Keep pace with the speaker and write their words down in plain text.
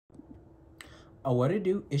Oh, what it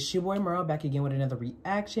do? It's your boy Merle back again with another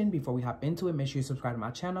reaction. Before we hop into it, make sure you subscribe to my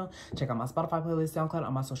channel. Check out my Spotify playlist, SoundCloud,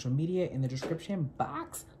 on my social media in the description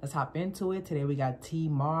box. Let's hop into it. Today we got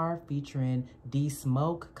TeaMarr featuring D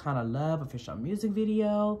Smoke, Kinda Love official music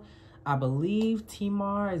video. I believe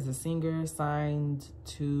TeaMarr is the singer signed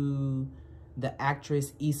to the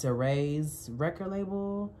actress Issa Rae's record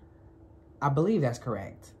label. I believe that's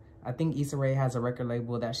correct. I think Issa Rae has a record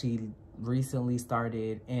label that she recently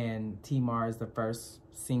started, and TeaMarr is the first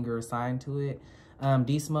singer signed to it.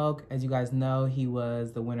 D Smoke, as you guys know, he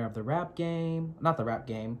was the winner of the rap game. Not the rap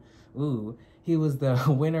game. Ooh. He was the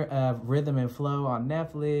winner of Rhythm and Flow on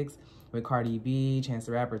Netflix with Cardi B, Chance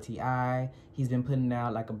the Rapper, T.I. He's been putting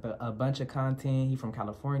out like a bunch of content. He's from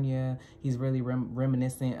California. He's really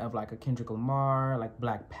reminiscent of like a Kendrick Lamar, like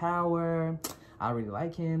Black Power. I really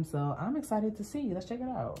like him, so I'm excited to see. Let's check it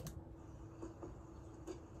out.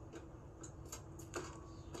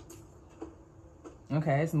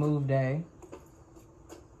 Okay, it's move day.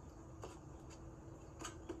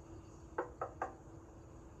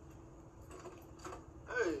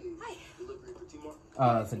 Hey. Hi. Delivery for TeaMarr.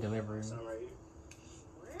 Oh, it's a delivery. Sign right here.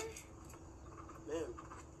 Where? Man,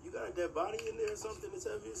 you got a dead body in there or something to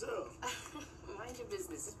tell yourself. Mind your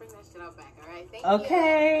business. Just bring that shit out back, all right? Thank you.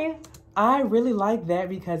 Okay. I really like that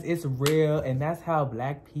because it's real and that's how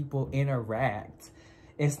Black people interact.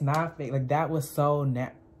 It's not fake. Like, that was so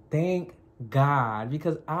thank God,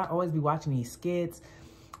 because I always be watching these skits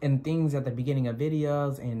and things at the beginning of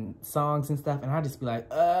videos and songs and stuff, and I just be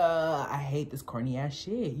like, I hate this corny ass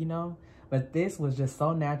shit, you know? But this was just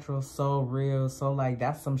so natural, so real, so like,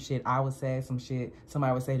 that's some shit I would say, some shit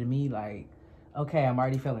somebody would say to me, like, okay, I'm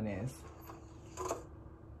already feeling this.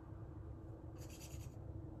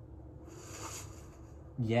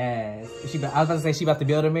 Yes. I was about to say she about to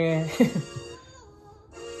build a man.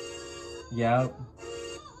 Yep.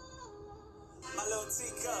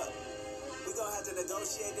 We gonna have to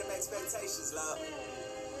negotiate them expectations, love.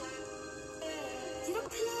 You don't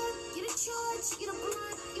plug, you don't charge, you don't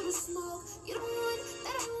blunt, you don't smoke, you don't want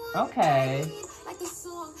that I want. Okay. Like the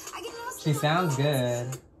song, I get lost. She sounds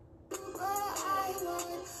good. I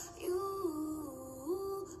want you.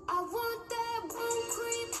 I want that won't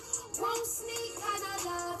creep, won't sneak kind of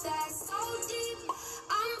love that's so deep.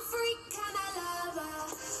 I'm free kind of lover.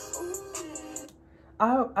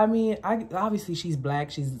 I mean, obviously she's Black.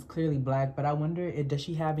 She's clearly Black, but I wonder, does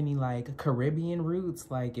she have any like Caribbean roots?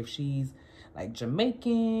 Like if she's like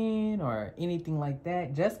Jamaican or anything like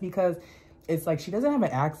that? Just because it's like she doesn't have an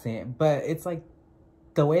accent, but it's like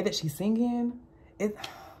the way that she's singing,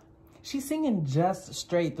 she's singing just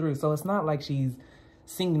straight through. So it's not like she's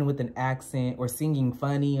singing with an accent or singing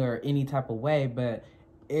funny or any type of way, but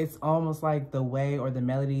it's almost like the way or the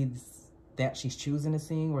melodies that she's choosing to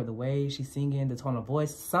sing, or the way she's singing, the tone of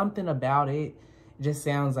voice, something about it just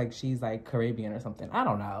sounds like she's like Caribbean or something. I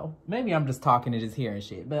don't know. Maybe I'm just talking and just hearing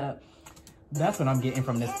shit, but that's what I'm getting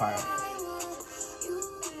from this part.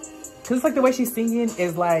 Cause it's like the way she's singing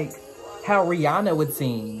is like how Rihanna would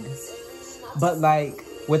sing, but like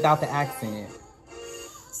without the accent.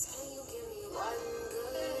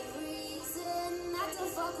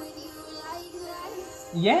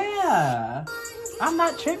 Yeah. I'm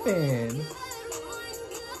not tripping.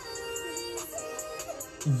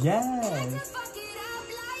 Yes.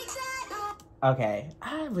 Okay,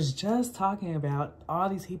 I was just talking about all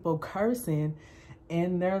these people cursing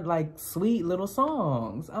in their like sweet little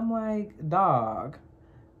songs. I'm like, dog,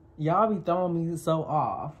 y'all be throwing me so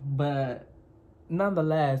off, but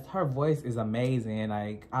nonetheless, her voice is amazing.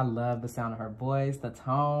 Like, I love the sound of her voice, the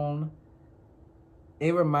tone.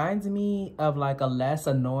 It reminds me of like a less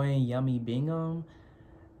annoying Yummy Bingham.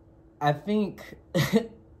 I think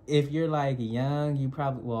if you're like young, you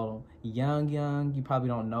probably, well, young, you probably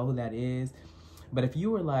don't know who that is. But if you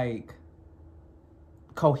were like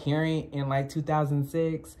coherent in like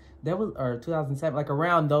 2006, there was, or 2007, like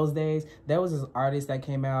around those days, there was this artist that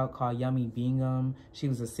came out called Yummy Bingham. She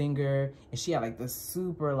was a singer and she had like this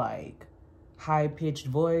super like high pitched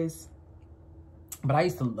voice. But I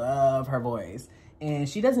used to love her voice. And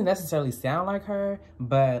she doesn't necessarily sound like her,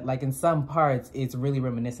 but like in some parts, it's really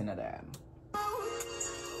reminiscent of that.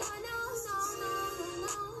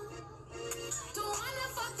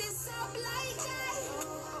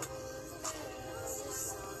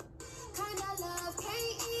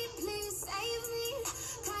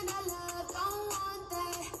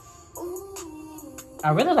 I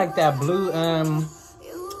really like that blue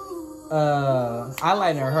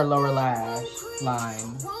eyeliner, her lower lash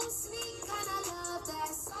line.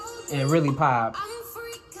 It really popped.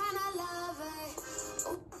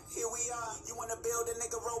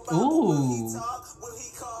 Ooh.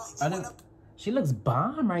 She looks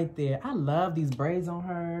bomb right there. I love these braids on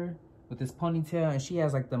her with this ponytail. And she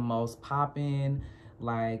has like the most popping,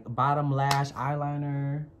 like bottom lash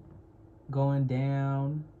eyeliner going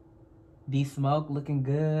down. D-Smoke looking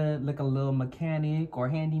good. Look a little mechanic or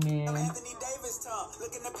handyman. Anthony Davis talk.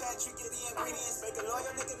 Look in the pantry, get the ingredients. Make a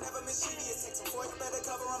loyal nigga never mischievous. Take some for you, better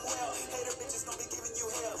cover him well. Hater bitches don't be giving you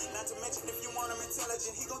hell. Not to mention if you want him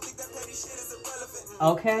intelligent, he gon' think that petty shit is irrelevant.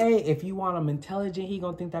 Okay, if you want him intelligent, he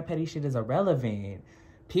gonna think that petty shit is irrelevant.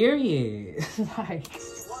 Period. Like, You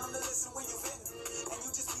want him to listen when you venting, and you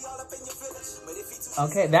just be all up in your feelings. But if he too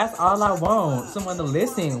okay, that's all I want. Someone to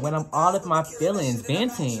listen when I'm all of my feelings,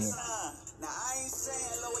 venting. Now I ain't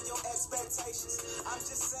saying lower your expectations. I'm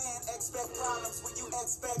just saying expect problems when you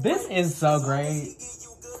expect. This is so great.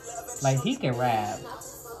 Like, he can rap. Not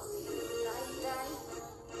to fuck with you like that.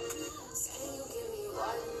 Say you give me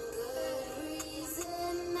one good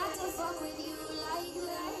reason not to fuck with you like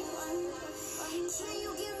that. Can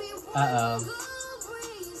you give me one good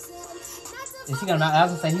reason not to Is he gonna? I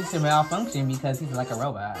was gonna say he should malfunction because he's like a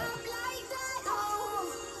robot. like that?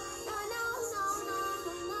 Oh, no.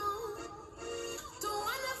 Don't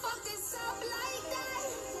wanna fuck this up like that.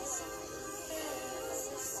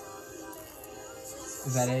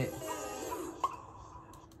 Is that it?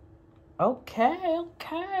 Okay.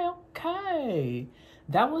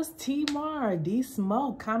 That was TeaMarr,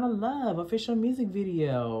 D-Smoke, Kinda Love, official music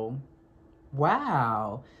video.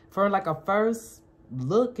 Wow. For like a first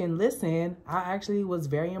look and listen, I actually was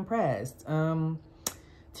very impressed.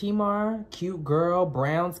 TeaMarr, cute girl,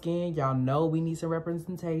 brown skin. Y'all know we need some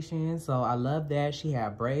representation. So I love that. She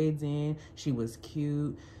had braids in. She was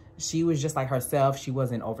cute. She was just like herself. She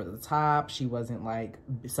wasn't over the top. She wasn't like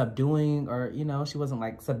subduing or, you know, she wasn't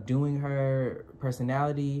like subduing her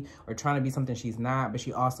personality or trying to be something she's not. But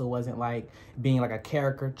she also wasn't like being like a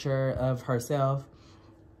caricature of herself.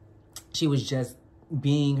 She was just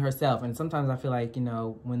being herself. And sometimes I feel like, you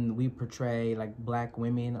know, when we portray like black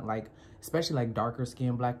women, like especially like darker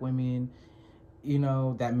skinned black women, you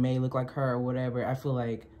know, that may look like her or whatever, I feel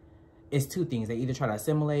like it's two things. They either try to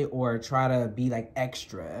assimilate or try to be like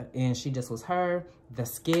extra. And she just was her. The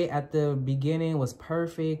skit at the beginning was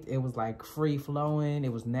perfect. It was like free flowing.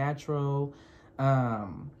 It was natural.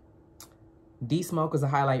 D-Smoke was a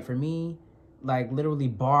highlight for me. Like literally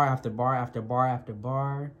bar after bar after bar after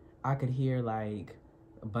bar. I could hear like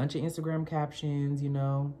a bunch of Instagram captions, you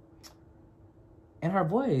know. And her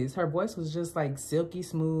voice was just like silky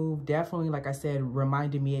smooth. Definitely, like I said,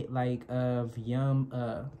 reminded me like of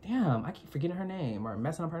damn, I keep forgetting her name or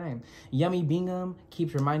messing up her name. Yummy Bingham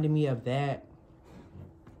keeps reminding me of that.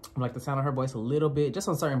 Like the sound of her voice a little bit, just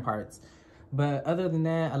on certain parts. But other than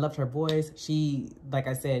that, I loved her voice. She, like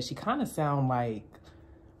I said, she kind of sound like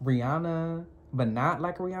Rihanna, but not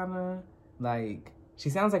like Rihanna. Like,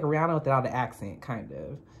 she sounds like Rihanna without the accent, kind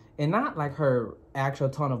of. And not like her actual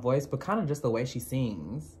tone of voice, but kind of just the way she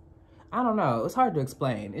sings. I don't know. It's hard to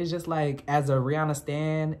explain. It's just like, as a Rihanna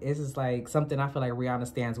stan, it's just like something I feel like Rihanna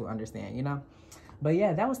stans will understand, you know? But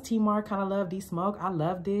yeah, that was TeaMarr, Kinda Love, D-Smoke. I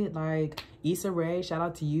loved it. Like, Issa Rae, shout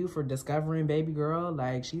out to you for discovering baby girl.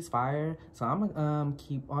 Like, she's fire. So I'm gonna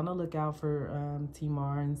keep on the lookout for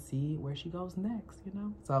TeaMarr and see where she goes next, you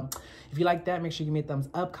know? So if you like that, make sure you give me a thumbs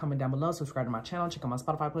up, comment down below, subscribe to my channel, check out my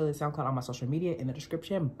Spotify playlist, SoundCloud, all my social media in the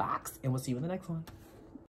description box, and we'll see you in the next one.